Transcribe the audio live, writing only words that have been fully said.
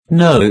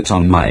Note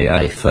on my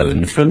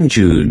iPhone from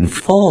June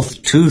 4,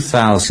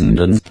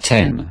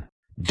 2010.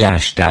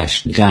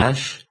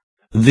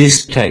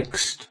 This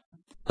text,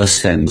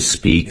 Ascend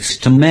speaks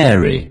to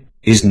Mary,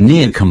 is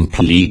near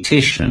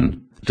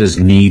completion, does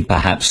need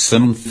perhaps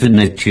some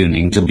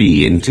fine-tuning to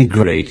be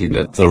integrated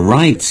at the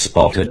right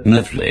spot at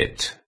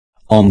Navlit.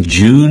 On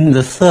June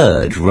the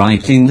 3rd,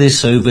 writing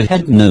this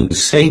overhead note,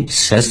 Sage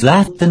says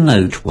that the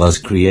note was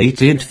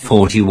created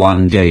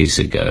 41 days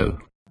ago.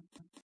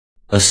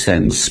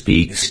 Ascend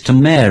speaks to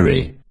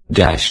Mary,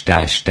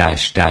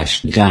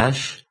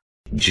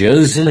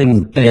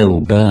 Jocelyn Bell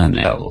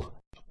Burnell.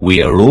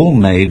 We are all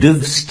made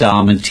of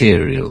star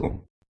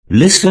material.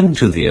 Listen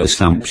to the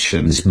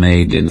assumptions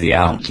made in the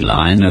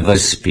outline of a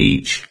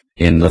speech,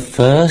 in the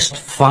first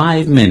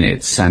 5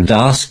 minutes, and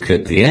ask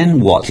at the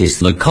end what is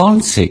the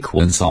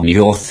consequence on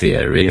your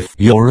theory if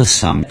your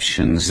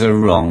assumptions are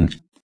wrong.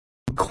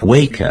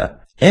 Quaker.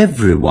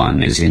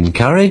 Everyone is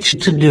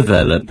encouraged to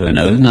develop an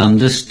own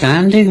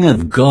understanding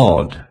of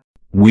God.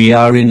 We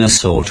are in a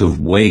sort of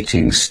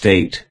waiting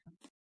state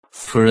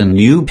for a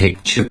new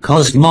picture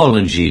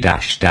cosmology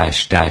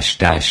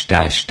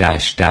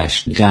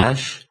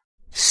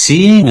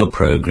Seeing a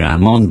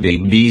program on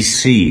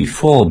BBC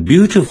 4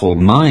 Beautiful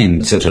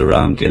Minds at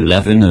around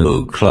 11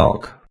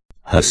 o'clock.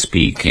 Her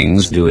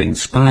speakings do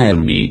inspire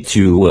me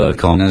to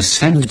work on a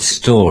Ascend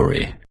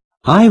story.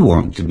 I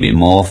want to be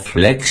more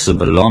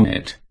flexible on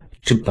it,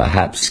 to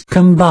perhaps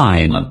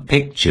combine a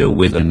picture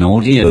with an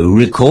audio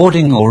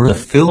recording or a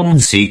film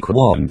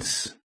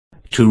sequence.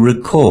 To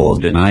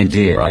record an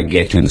idea I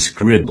get and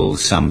scribble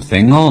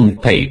something on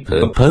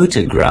paper,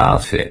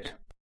 photograph it.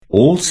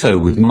 Also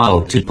with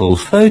multiple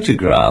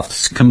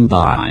photographs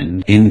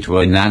combined into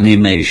an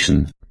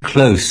animation,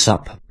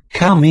 close-up,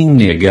 coming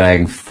near,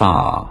 going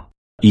far.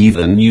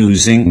 Even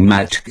using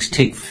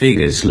matchstick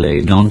figures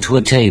laid onto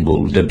a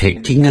table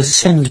depicting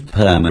Ascend,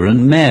 Perma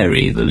and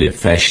Mary the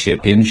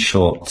leadership in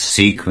short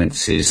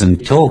sequences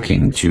and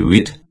talking to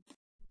it.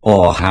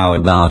 Or how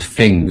about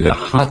finger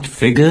hut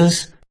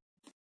figures?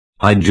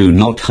 I do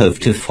not have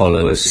to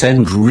follow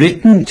Ascend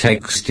written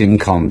text in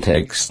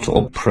context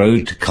or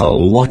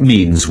protocol. What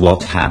means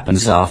what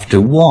happens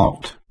after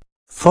what.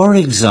 For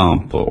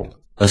example,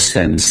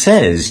 Ascend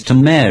says to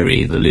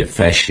Mary the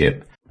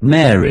leadership,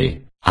 Mary,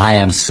 I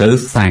am so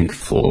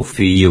thankful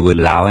for you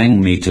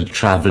allowing me to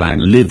travel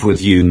and live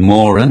with you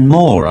more and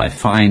more. I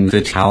find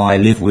that how I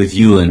live with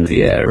you and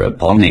the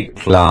aeroponic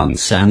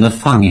plants and the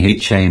fungi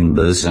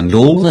chambers and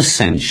all the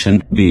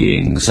sentient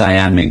beings I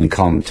am in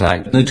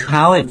contact, that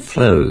how it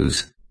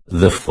flows,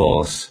 the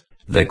force,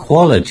 the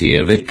quality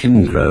of it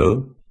can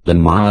grow, the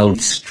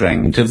mild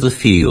strength of the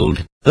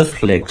field, the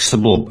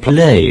flexible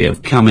play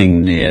of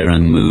coming near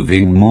and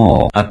moving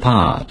more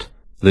apart.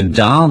 The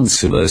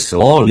dance of us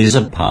all is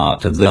a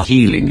part of the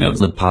healing of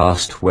the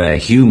past, where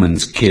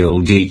humans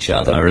killed each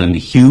other and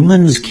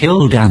humans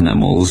killed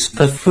animals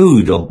for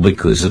food or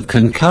because of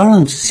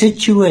concurrent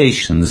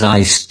situations.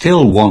 I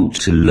still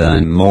want to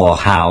learn more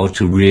how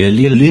to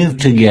really live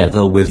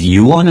together with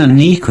you on an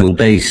equal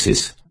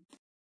basis.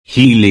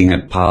 Healing a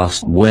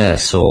past where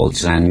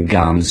swords and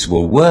guns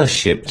were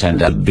worshipped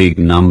and a big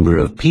number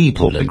of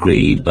people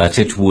agreed, but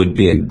it would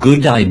be a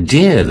good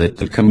idea that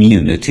the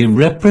community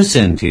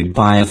represented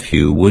by a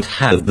few would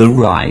have the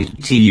right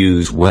to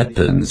use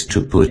weapons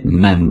to put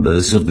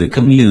members of the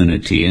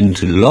community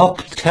into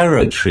locked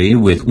territory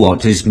with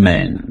what is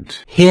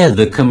meant here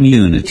the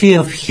community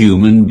of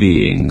human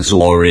beings,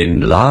 or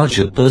in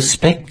larger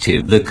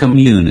perspective the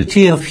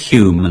community of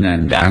human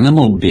and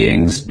animal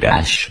beings.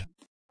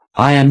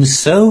 I am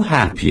so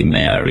happy,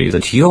 Mary,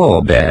 that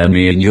you're bear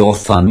me and you're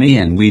funny,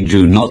 and we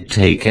do not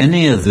take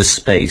any of the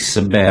space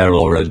a bear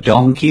or a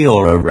donkey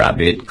or a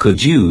rabbit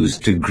could use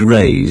to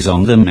graze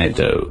on the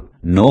meadow,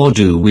 nor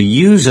do we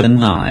use a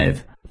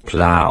knife,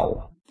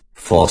 plow,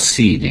 for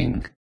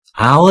seeding.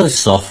 Our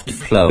soft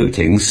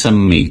floating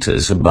some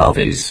meters above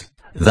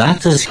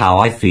that is how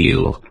I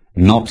feel,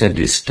 not a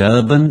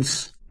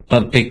disturbance.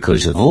 But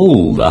because of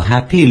all the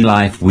happy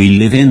life we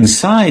live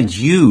inside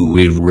you,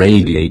 we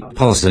radiate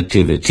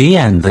positivity,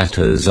 and that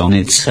is on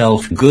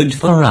itself good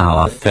for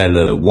our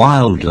fellow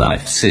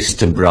wildlife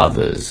sister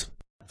brothers.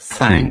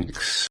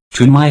 Thanks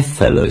to my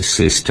fellow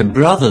sister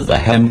brother the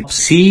hemp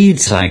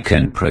seeds, I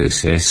can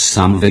process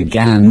some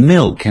vegan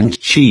milk and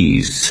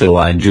cheese, so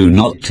I do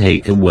not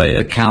take away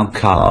a cow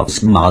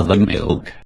calf's mother milk.